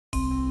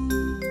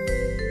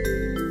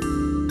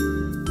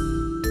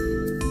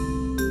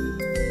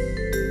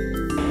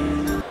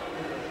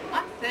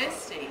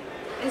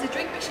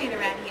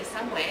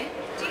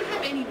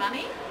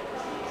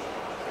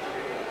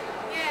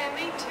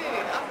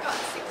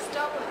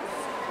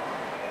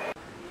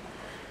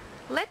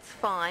Let's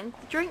find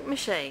the drink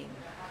machine.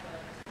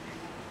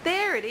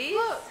 There it is.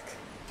 Look.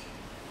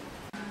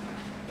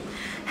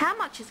 How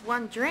much is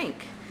one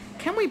drink?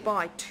 Can we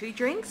buy 2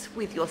 drinks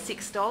with your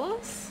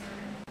 $6?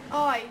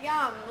 Oh,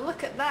 yum.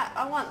 Look at that.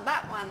 I want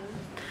that one.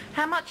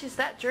 How much is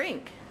that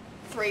drink?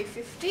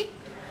 $3.50.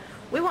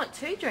 We want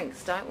 2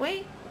 drinks, don't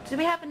we? Do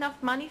we have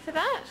enough money for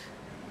that?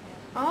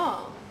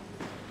 Oh.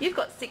 You've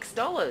got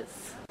 $6.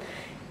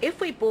 If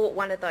we bought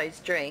one of those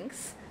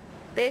drinks,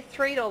 they're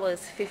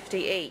 $3.50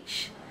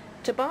 each.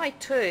 To buy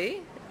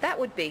 2, that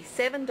would be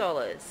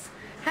 $7.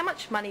 How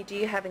much money do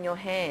you have in your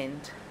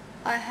hand?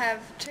 I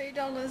have $2,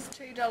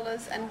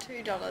 $2 and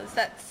 $2.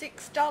 That's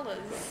 $6.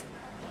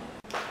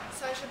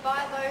 So to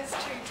buy those 2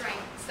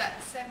 drinks,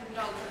 that's $7,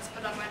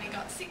 but I've only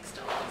got $6.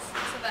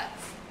 So that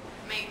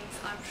means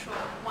I'm short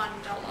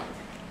 $1.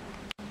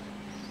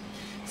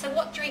 So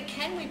what drink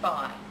can we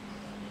buy?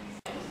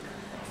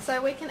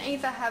 So we can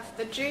either have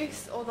the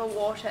juice or the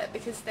water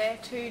because they're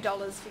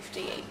 $2.50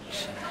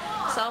 each.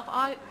 So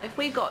if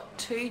we got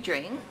 2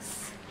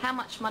 drinks, how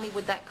much money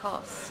would that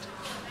cost?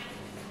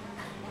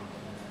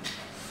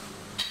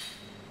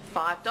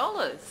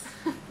 $5.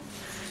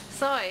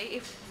 So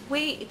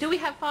do we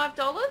have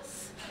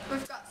 $5?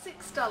 We've got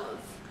 $6.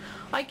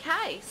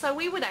 Okay, so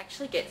we would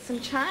actually get some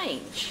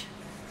change.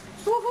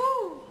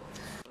 Woohoo!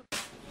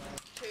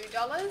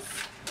 $2,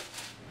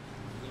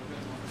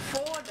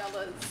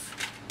 $4,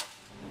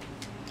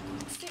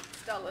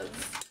 $6.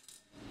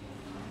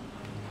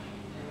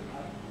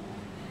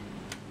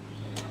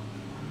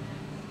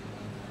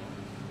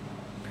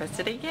 Press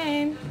it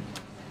again.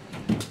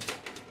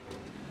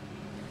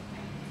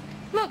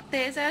 Look,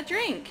 there's our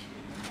drink.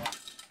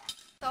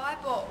 So I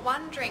bought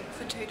 1 drink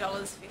for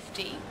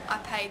 $2.50. I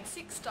paid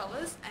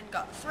 $6 and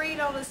got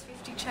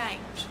 $3.50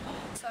 change.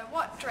 So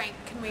what drink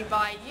can we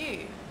buy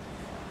you?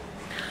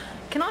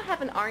 Can I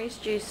have an orange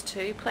juice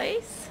too,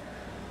 please?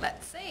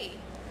 Let's see.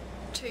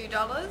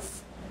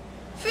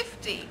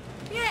 $2.50.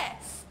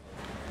 Yes.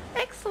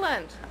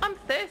 Excellent. I'm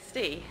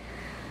thirsty.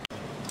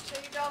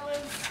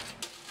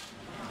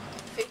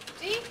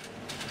 $2.50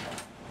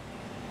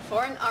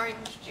 for an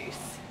orange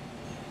juice.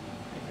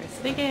 Press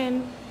it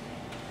again.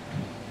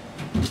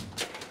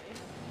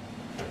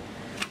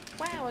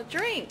 Wow, a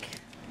drink.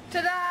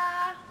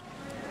 Ta-da!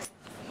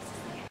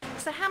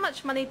 So how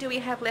much money do we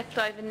have left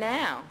over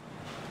now?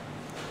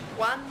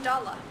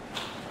 $1.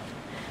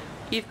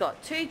 You've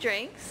got 2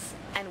 drinks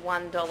and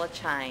 $1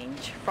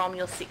 change from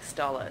your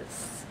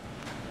 $6.